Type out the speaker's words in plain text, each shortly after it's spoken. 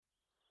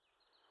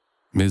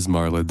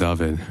Mizmar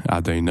LeDavid,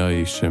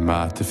 Adonai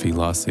Shema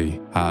Tefilasi,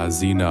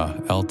 Ha'azina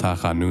El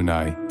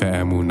Tachanunai,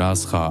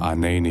 Be'emunascha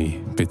Aneni,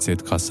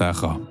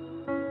 B'tzidkasecha.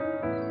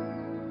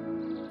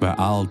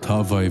 Ve'al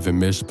Tavoi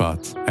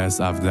V'mishpat, Es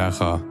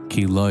Avdecha,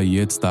 Ki Lo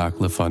Yitzdak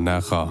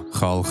Lefanecha,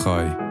 Chol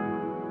Choi.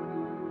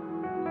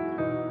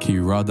 Ki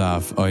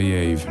Radaf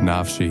Oyev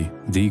Nafshi,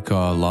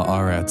 Dika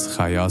La'aretz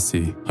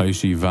Chayasi,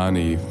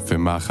 Hoshivani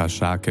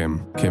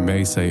V'machashakim,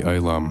 Kemese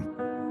Olam.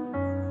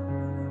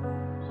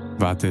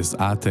 Vatis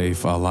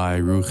atef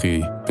alai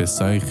ruchi,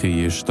 besaichi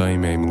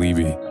yishtaimem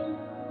libi.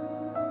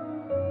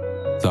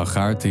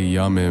 Zacharti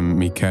yamim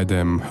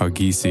mikedem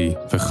hagisi,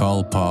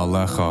 v'chal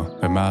pa'alecha,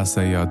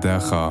 v'mase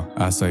yadecha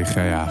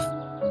aseicheach.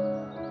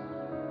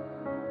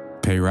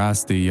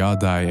 Perasti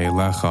yadai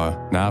elecha,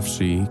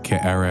 nafshi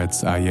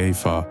ke'eretz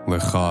ayefa,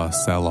 lecha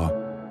sela.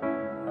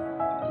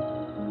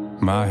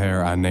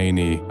 Maher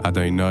aneni,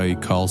 Adonai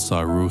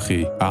kalsa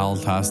ruchi, al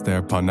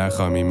taster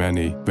panecha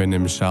mimeni,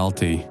 venim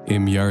shalti,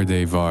 im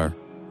yardevar.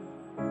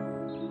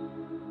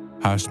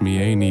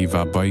 Hashmieni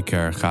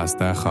v'baiker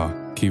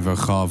chasdecha, ki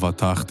v'cha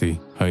v'tachti,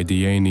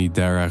 haidieni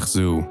derech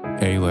zu,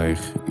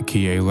 elech,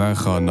 ki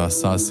elecha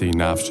nasasi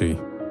nafshi.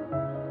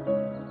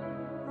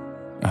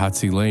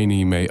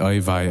 Hatzileni me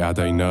oivai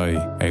Adonai,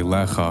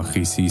 elecha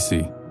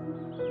chisisi.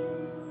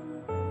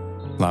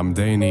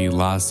 Lamdeni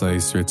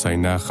lasais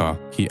ritzainecha,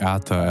 ki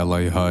ata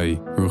Elohai,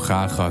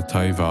 ruchacha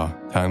taiva,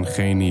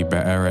 tancheni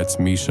be'eretz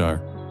mishar.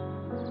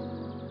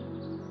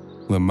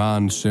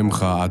 Leman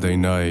shimcha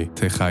Adonai,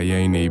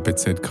 techayeni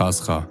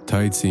b'tzidkascha,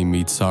 taitzi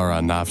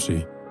mitzara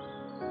nafshi.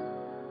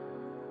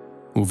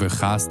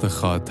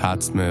 Uvechastecha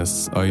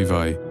tatzmis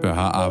oivai,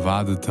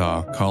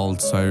 v'ha'avadata kol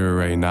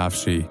tzairei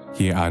nafshi,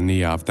 ki ani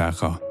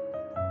avdecha.